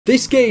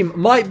This game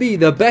might be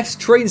the best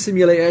train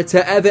simulator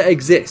to ever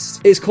exist.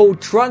 It's called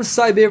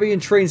Trans-Siberian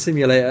Train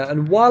Simulator,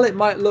 and while it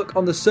might look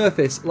on the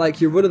surface like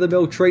your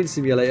run-of-the-mill train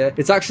simulator,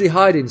 it's actually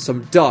hiding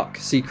some dark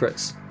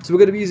secrets. So we're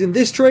going to be using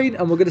this train,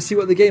 and we're going to see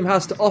what the game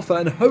has to offer,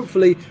 and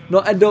hopefully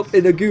not end up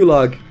in a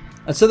gulag.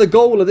 And so the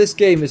goal of this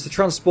game is to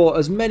transport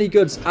as many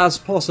goods as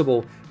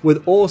possible,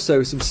 with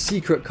also some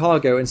secret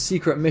cargo and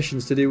secret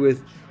missions to do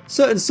with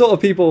certain sort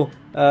of people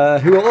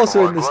who are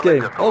also in this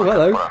game. Oh,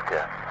 hello.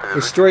 We're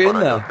straight in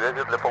there.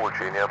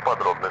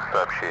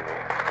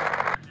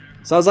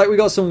 Sounds like we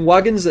got some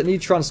wagons that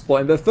need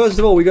transporting, but first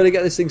of all we got to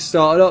get this thing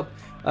started up.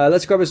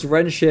 Let's grab this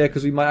wrench here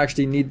because we might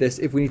actually need this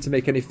if we need to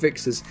make any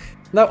fixes.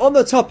 Now, on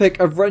the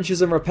topic of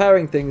wrenches and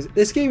repairing things,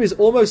 this game is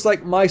almost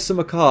like My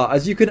Summer Car,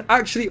 as you can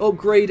actually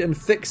upgrade and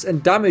fix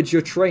and damage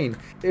your train.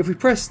 If we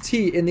press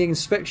T in the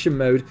inspection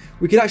mode,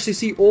 we can actually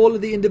see all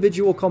of the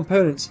individual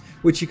components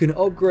which you can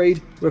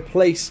upgrade,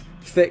 replace,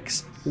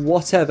 fix,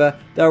 whatever.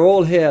 They're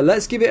all here.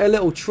 Let's give it a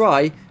little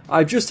try.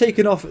 I've just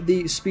taken off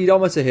the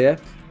speedometer here,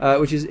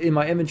 which is in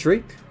my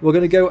inventory. We're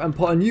going to go and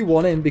put a new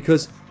one in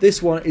because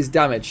this one is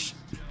damaged.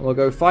 And we'll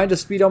go find a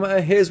speedometer.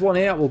 Here's one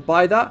here. We'll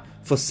buy that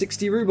for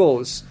 60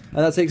 rubles. And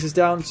that takes us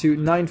down to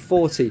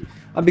 940.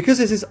 And because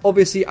this is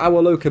obviously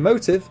our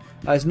locomotive,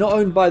 it's not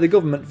owned by the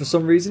government for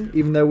some reason,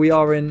 even though we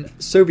are in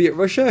Soviet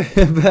Russia.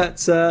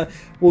 But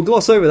we'll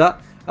gloss over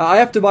that. I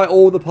have to buy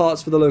all the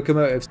parts for the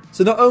locomotive.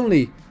 So not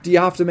only do you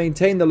have to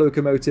maintain the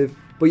locomotive,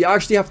 but you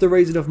actually have to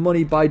raise enough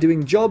money by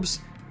doing jobs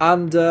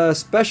and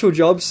special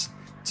jobs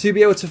to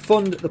be able to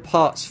fund the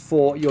parts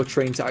for your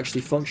train to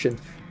actually function.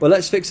 But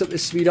let's fix up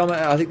this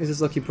speedometer. I think this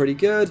is looking pretty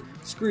good.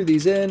 Screw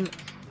these in.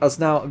 That's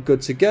now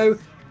good to go.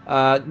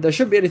 There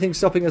shouldn't be anything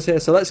stopping us here,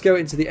 so let's go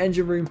into the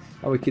engine room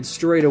and we can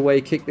straight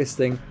away kick this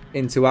thing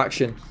into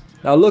action.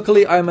 Now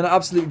luckily I am an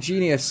absolute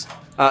genius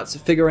at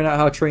figuring out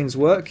how trains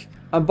work.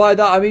 And by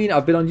that I mean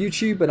I've been on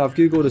YouTube and I've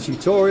googled a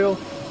tutorial.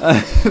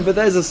 But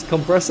there's a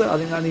compressor. I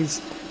think that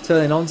needs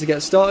turning on to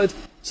get started.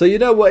 So you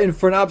know we're in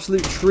for an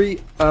absolute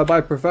treat by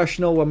a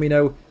professional when we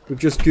know we've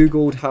just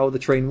googled how the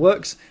train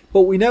works.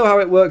 But we know how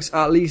it works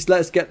at least.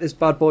 Let's get this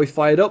bad boy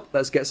fired up.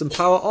 Let's get some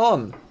power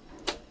on.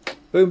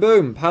 Boom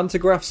boom.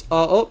 Pantographs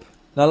are up.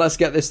 Now let's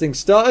get this thing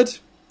started.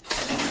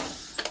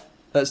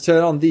 Let's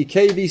turn on the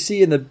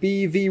KVC and the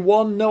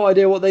BV1. No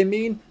idea what they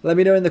mean. Let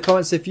me know in the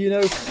comments if you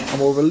know and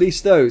we'll release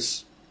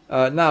those.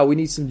 Now we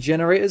need some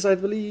generators, I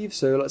believe.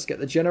 So let's get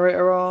the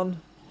generator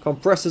on.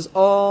 Compressors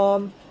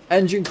on.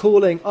 Engine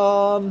cooling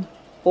on.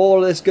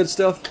 All this good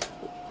stuff.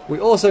 We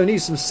also need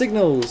some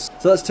signals.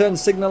 So let's turn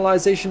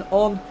signalization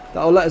on.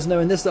 That'll let us know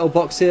in this little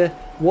box here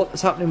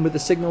what's happening with the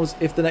signals.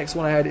 If the next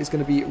one ahead is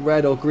going to be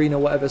red or green or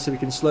whatever, so we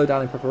can slow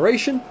down in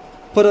preparation.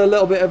 Put a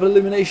little bit of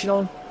illumination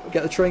on.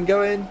 Get the train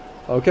going.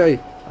 Okay.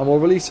 And we'll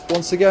release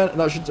once again. And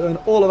that should turn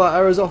all of our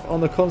errors off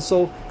on the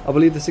console. I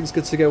believe this thing's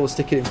good to go. We'll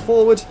stick it in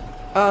forward.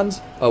 And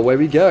away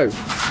we go.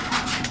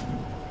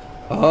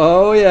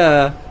 Oh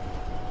yeah.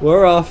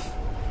 We're off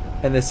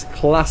in this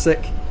classic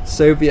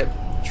Soviet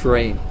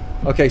train.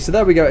 Okay, so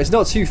there we go. It's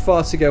not too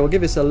far to go. We'll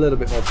give this a little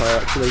bit more power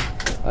actually.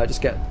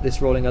 Just get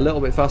this rolling a little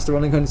bit faster,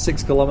 running on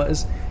 6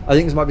 kilometers. I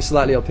think this might be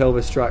slightly uphill,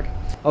 this track.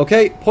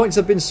 Okay, points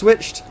have been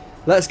switched.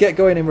 Let's get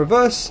going in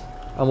reverse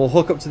and we'll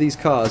hook up to these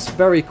cars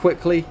very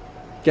quickly.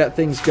 Get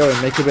things going,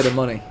 make a bit of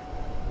money.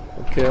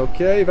 Okay,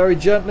 okay, very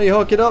gently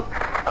hook it up.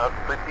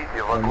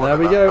 And there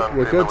we go,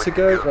 we're good to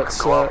go.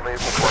 Let's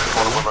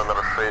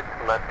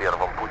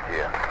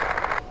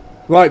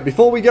right,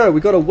 before we go,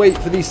 we've got to wait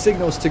for these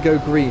signals to go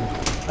green.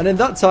 And in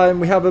that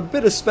time, we have a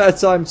bit of spare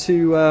time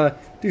to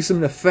do some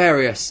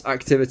nefarious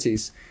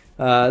activities.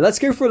 Let's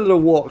go for a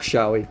little walk,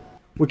 shall we?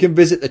 We can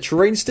visit the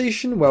train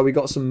station where we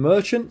got some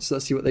merchants.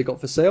 Let's see what they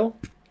got for sale.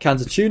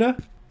 Cans of tuna,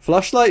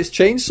 flashlights,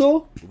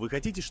 chainsaw.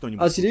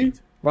 As you do,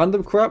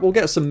 random crap. We'll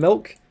get some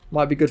milk.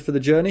 Might be good for the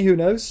journey, who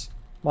knows?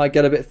 Might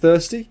get a bit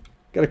thirsty.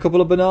 Get a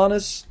couple of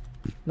bananas.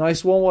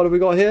 Nice one. What have we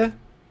got here?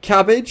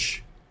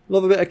 Cabbage.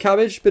 Love a bit of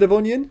cabbage. Bit of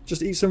onion.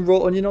 Just eat some raw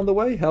onion on the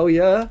way. Hell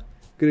yeah.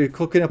 Gonna be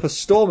cooking up a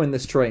storm in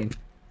this train.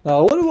 Now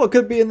I wonder what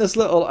could be in this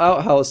little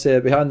outhouse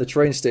here behind the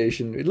train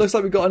station. It looks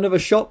like we've got another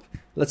shop.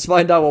 Let's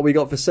find out what we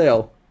got for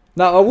sale.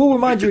 Now I will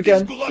remind you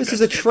again, this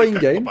is a train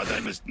game.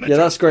 Yeah,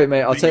 that's great,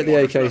 mate. I'll take the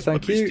AK,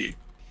 thank you.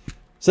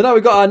 So now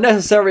we've got our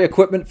necessary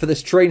equipment for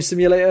this train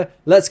simulator.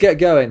 Let's get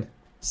going.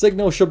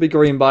 Signal should be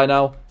green by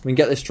now. We can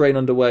get this train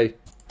underway.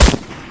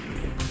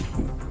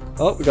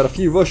 Oh, we got a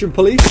few Russian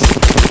police.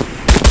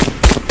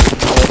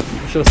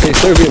 Or should I say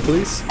Soviet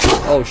police?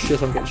 Oh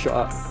shit, I'm getting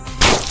shot at.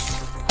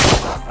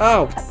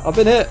 Ow, I've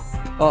been hit.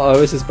 Uh-oh,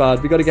 this is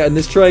bad. We got to get in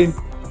this train.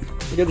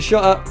 We're getting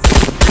shot at.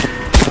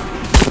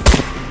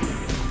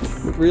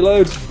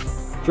 Reload.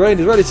 Train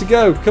is ready to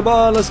go. Come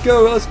on, let's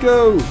go, let's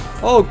go.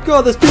 Oh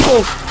god, there's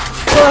people.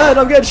 Go ahead,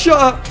 I'm getting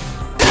shot at.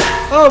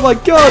 Oh my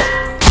god.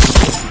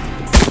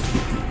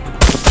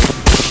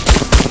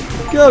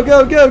 Go,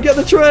 go, go, get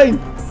the train.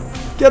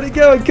 Get it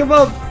going, come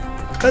on.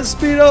 Let's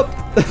speed up.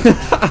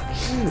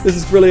 This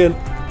is brilliant.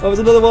 Oh, there's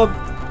another one.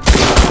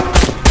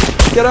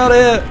 Get out of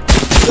here.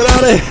 Get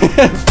out of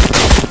here.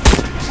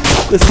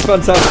 This is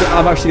fantastic.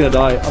 I'm actually going to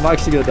die. I'm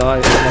actually going to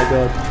die. Oh my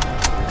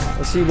god.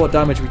 Let's see what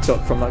damage we took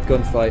from that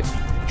gunfight.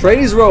 Train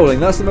is rolling.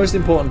 That's the most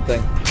important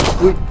thing.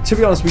 To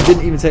be honest, we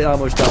didn't even take that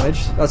much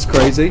damage. That's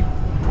crazy.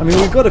 I mean,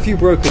 we've got a few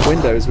broken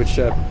windows, which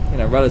are, you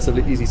know,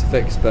 relatively easy to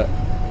fix, but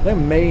no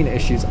main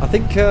issues. I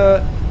think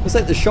looks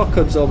like the shock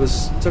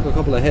absorbers took a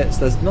couple of hits.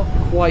 There's not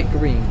quite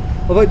green,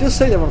 although it does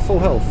say they're on full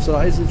health, so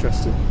that is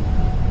interesting.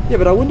 Yeah,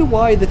 but I wonder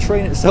why the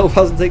train itself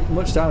hasn't taken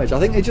much damage. I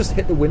think they just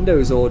hit the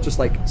windows or just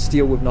like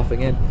steel with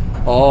nothing in.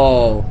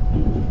 Oh,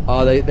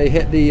 they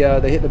hit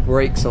the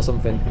brakes or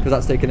something, because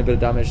that's taking a bit of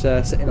damage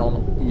there. Sitting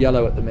on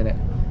yellow at the minute.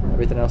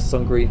 Everything else is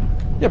on green.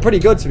 Yeah, pretty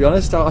good to be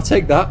honest. I'll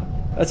take that.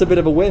 That's a bit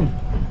of a win.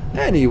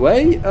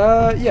 Anyway,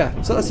 yeah,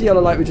 so that's the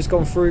yellow light we've just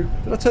gone through.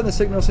 Did I turn the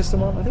signal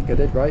system on? I think I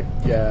did, right?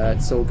 Yeah,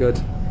 it's all good.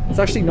 It's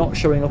actually not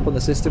showing up on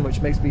the system,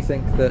 which makes me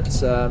think that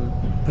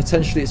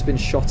potentially it's been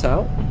shot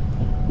out.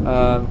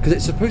 Because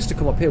it's supposed to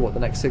come up here what the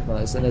next signal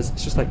is, and it's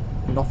just like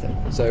nothing.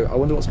 So I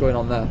wonder what's going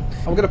on there.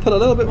 I'm going to put a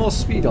little bit more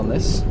speed on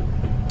this.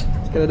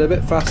 Let's get it a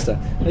bit faster.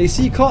 Now you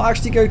see you can't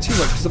actually go too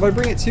much, because if I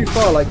bring it too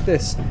far like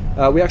this,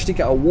 we actually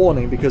get a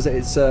warning because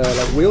it's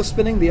like wheel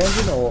spinning the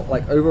engine or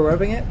like over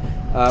revving it,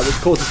 which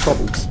causes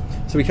problems.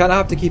 So we kind of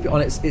have to keep it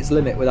on its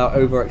limit without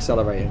over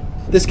accelerating.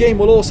 This game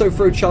will also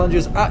throw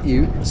challenges at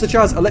you, such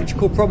as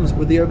electrical problems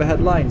with the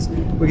overhead lines.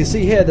 We can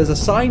see here there's a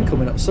sign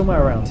coming up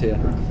somewhere around here,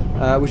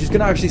 which is going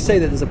to actually say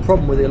that there's a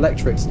problem with the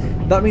electrics.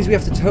 That means we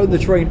have to turn the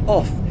train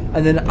off,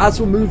 and then as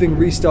we're moving,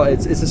 restart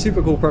it. It's a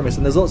super cool premise,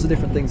 and there's lots of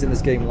different things in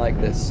this game like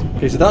this.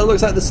 Okay, so that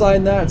looks like the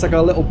sign there. It's like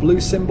a little blue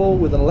symbol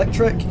with an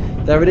electric.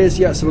 There it is,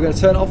 yeah, so we're going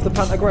to turn off the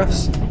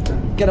pantographs,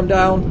 get them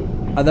down,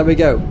 and there we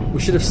go. We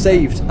should have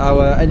saved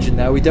our engine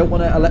there. We don't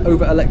want to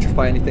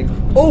over-electrify anything.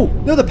 Oh,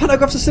 no, the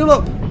pantographs are still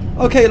up.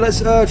 Okay, let's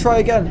try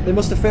again. They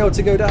must have failed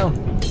to go down.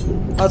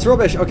 That's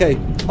rubbish. Okay,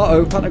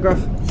 uh-oh, pantograph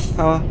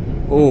power.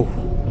 Oh,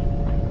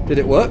 did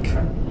it work?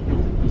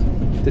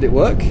 Did it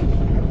work?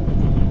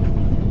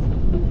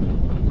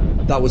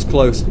 That was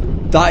close.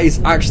 That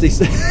is actually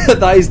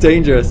that is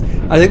dangerous.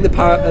 I think the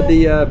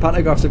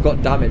pantographs have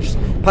got damaged.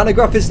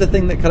 Pantograph is the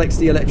thing that collects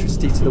the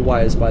electricity to the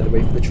wires, by the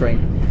way, for the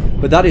train.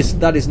 But that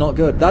is not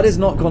good. That is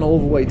not gone all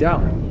the way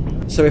down.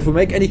 So if we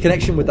make any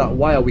connection with that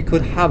wire, we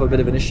could have a bit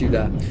of an issue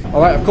there.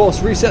 All right, of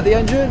course, reset the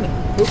engine.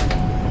 Oop.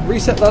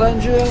 Reset that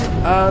engine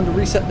and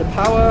reset the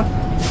power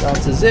down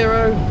to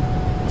 0,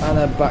 and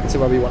then back to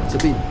where we want it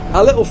to be.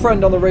 Our little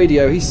friend on the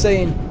radio, he's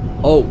saying,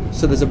 "Oh,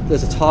 so there's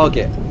a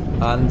target."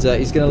 And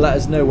he's going to let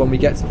us know when we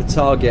get to the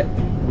target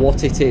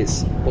what it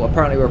is. But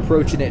apparently we're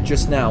approaching it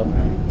just now.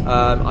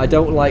 I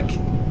don't like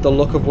the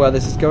look of where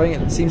this is going.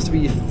 It seems to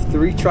be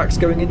 3 tracks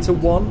going into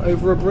 1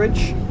 over a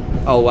bridge.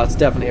 Oh, that's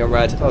definitely a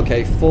red.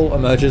 Okay, full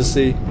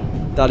emergency.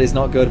 That is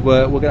not good.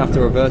 We're going to have to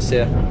reverse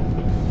here.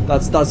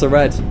 That's a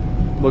red.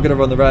 We're going to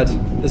run the red.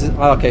 This is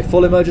okay.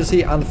 Full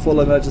emergency and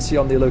full emergency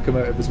on the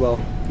locomotive as well.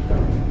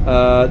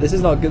 This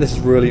is not good. This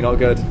is really not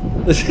good.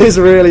 This is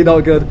really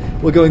not good.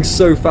 We're going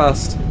so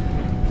fast.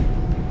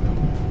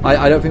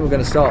 I don't think we're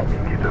going to stop.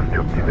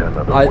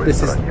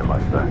 This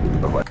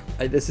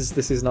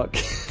is not.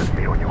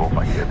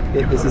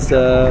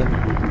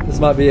 This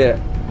might be it.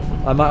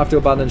 I might have to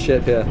abandon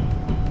ship here.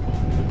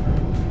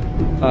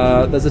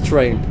 There's a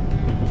train.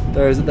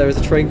 There is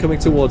a train coming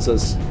towards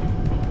us.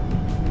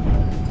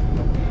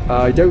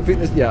 I don't think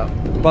this. Yeah,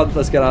 but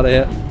let's get out of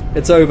here.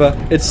 It's over.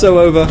 It's so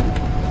over.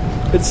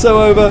 It's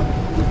so over.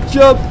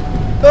 Jump!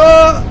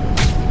 Ah!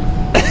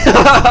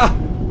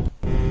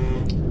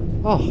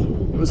 Oh.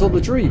 It was all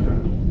a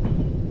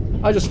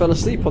dream. I just fell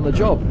asleep on the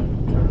job.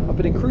 I've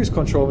been in cruise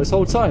control this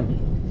whole time.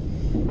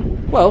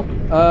 Well,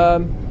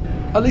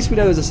 at least we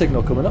know there's a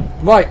signal coming up.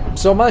 Right,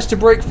 so I managed to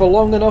brake for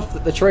long enough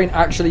that the train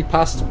actually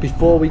passed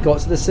before we got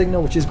to the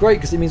signal, which is great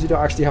because it means we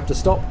don't actually have to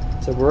stop.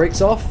 So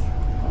brakes off.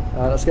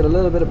 Let's get a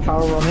little bit of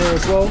power on here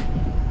as well.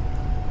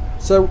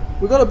 So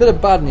we've got a bit of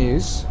bad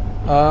news.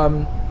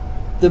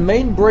 The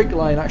main brake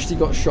line actually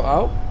got shot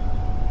out.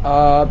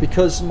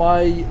 Because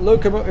my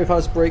locomotive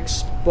has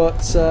brakes,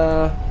 but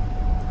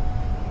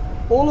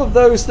all of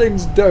those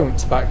things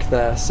don't back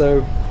there,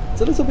 so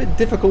it's a little bit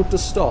difficult to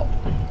stop.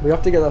 We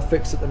have to get that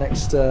fixed at the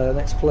next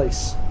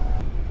place.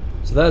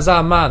 So there's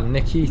our man,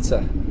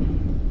 Nikita.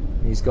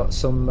 He's got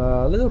some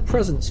little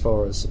presents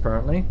for us,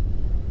 apparently.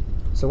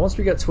 So once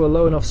we get to a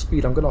low enough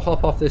speed, I'm going to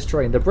hop off this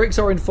train. The brakes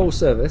are in full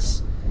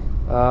service,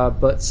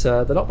 but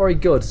they're not very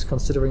good,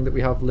 considering that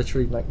we have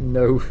literally like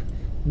no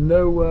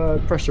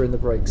pressure in the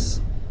brakes.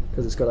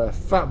 Because it's got a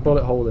fat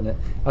bullet hole in it.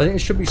 I think it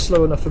should be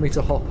slow enough for me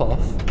to hop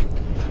off.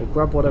 We'll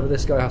grab whatever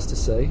this guy has to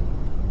say.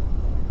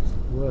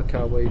 Work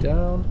our way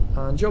down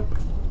and jump.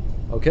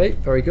 Okay,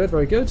 very good,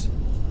 very good.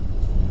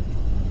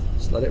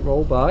 Just let it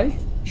roll by.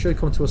 Should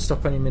come to a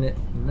stop any minute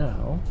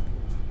now.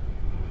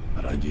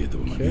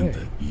 Okay.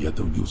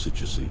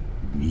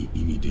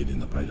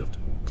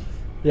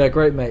 Yeah,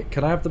 great mate.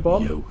 Can I have the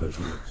bomb?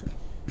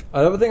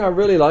 Another thing I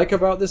really like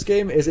about this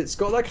game is it's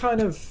got that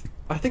kind of...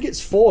 I think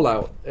it's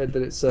Fallout that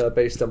it's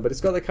based on, but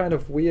it's got that kind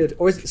of weird...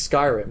 Or is it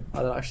Skyrim?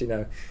 I don't actually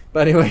know.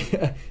 But anyway,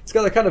 it's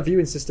got that kind of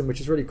viewing system, which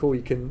is really cool.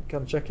 You can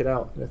kind of check it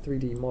out in a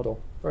 3D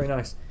model. Very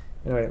nice.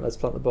 Anyway, let's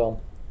plant the bomb.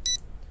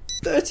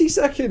 30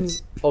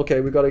 seconds!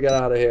 Okay, we've got to get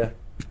out of here.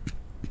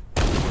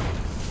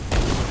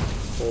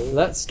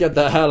 Let's get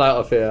the hell out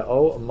of here.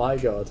 Oh my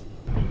god.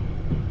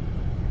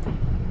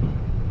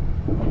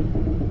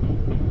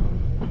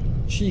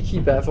 Cheeky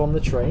Bev on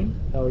the train.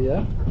 Hell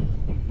yeah.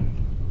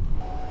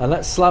 And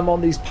let's slam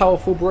on these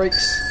powerful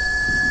brakes.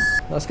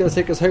 That's going to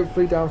take us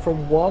hopefully down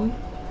from 1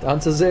 down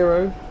to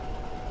 0.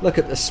 Look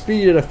at the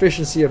speed and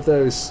efficiency of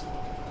those.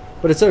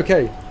 But it's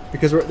okay,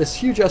 because we're at this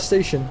huge ass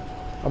station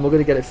and we're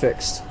going to get it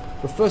fixed.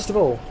 But first of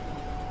all,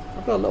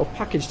 I've got a little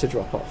package to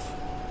drop off.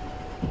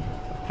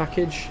 A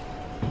package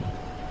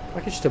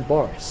to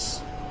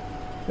Boris.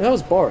 Yeah, that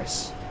was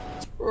Boris.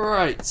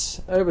 Right,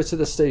 over to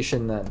the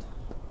station then.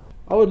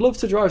 I would love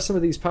to drive some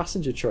of these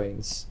passenger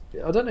trains.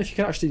 I don't know if you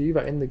can actually do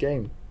that in the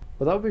game,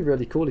 but that would be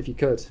really cool if you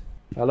could.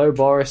 Hello,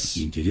 Boris.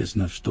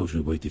 Интересно, что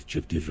же в этих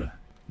чертежах?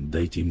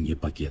 Дайте мне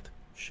пакет.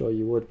 Sure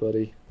you would,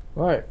 buddy.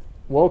 Right,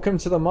 welcome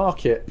to the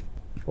market,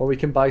 where we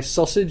can buy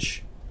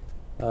sausage,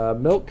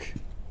 milk,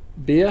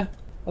 beer.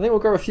 I think we'll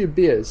grab a few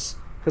beers,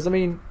 because I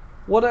mean,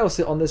 what else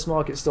on this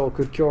market stall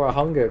could cure a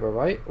hangover,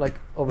 right? Like,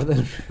 other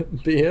than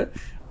beer.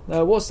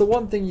 Now, what's the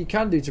one thing you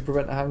can do to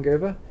prevent a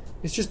hangover?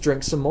 It's just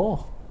drink some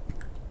more.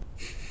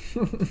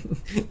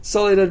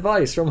 Solid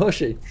advice from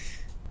Hushey.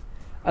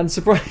 And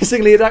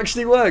surprisingly, it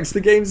actually works.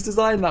 The game's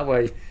designed that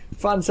way.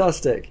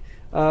 Fantastic.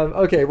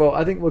 Okay, well,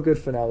 I think we're good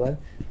for now then.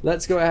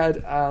 Let's go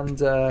ahead and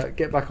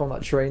get back on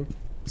that train.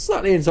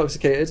 Slightly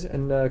intoxicated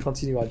and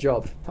continue our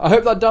job. I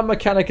hope that damn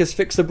mechanic has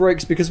fixed the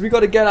brakes because we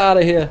got to get out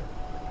of here.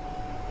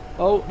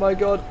 Oh my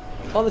god.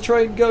 On the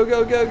train. Go,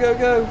 go, go, go,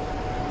 go.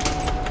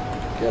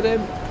 Get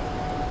him.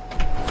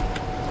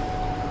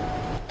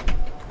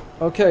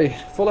 Okay,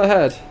 full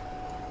ahead.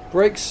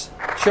 Brakes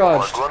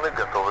charged.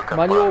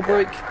 Manual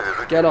brake.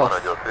 Get off.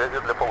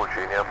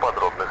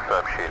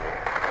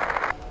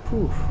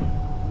 Whew.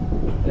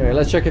 Anyway,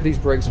 let's check if these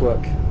brakes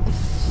work.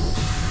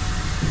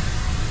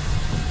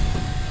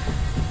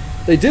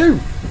 They do!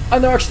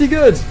 And they're actually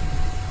good!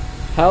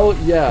 Hell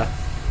yeah.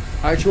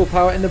 Actual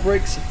power in the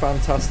brakes,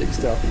 fantastic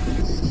stuff.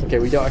 Okay,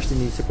 we don't actually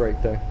need to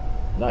brake though.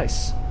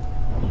 Nice.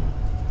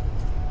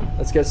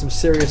 Let's get some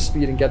serious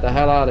speed and get the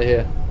hell out of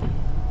here.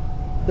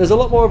 There's a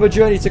lot more of a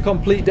journey to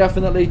complete,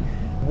 definitely.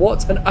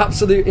 What an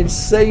absolute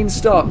insane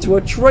start to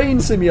a train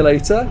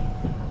simulator.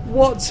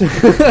 What?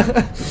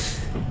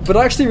 But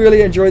I actually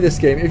really enjoy this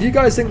game. If you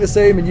guys think the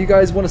same and you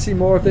guys want to see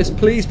more of this,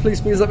 please, please,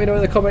 please let me know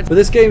in the comments. But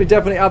this game is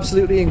definitely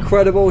absolutely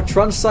incredible.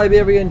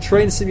 Trans-Siberian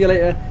Train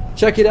Simulator.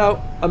 Check it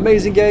out.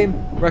 Amazing game.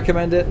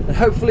 Recommend it. And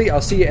hopefully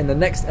I'll see you in the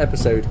next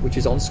episode, which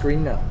is on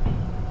screen now.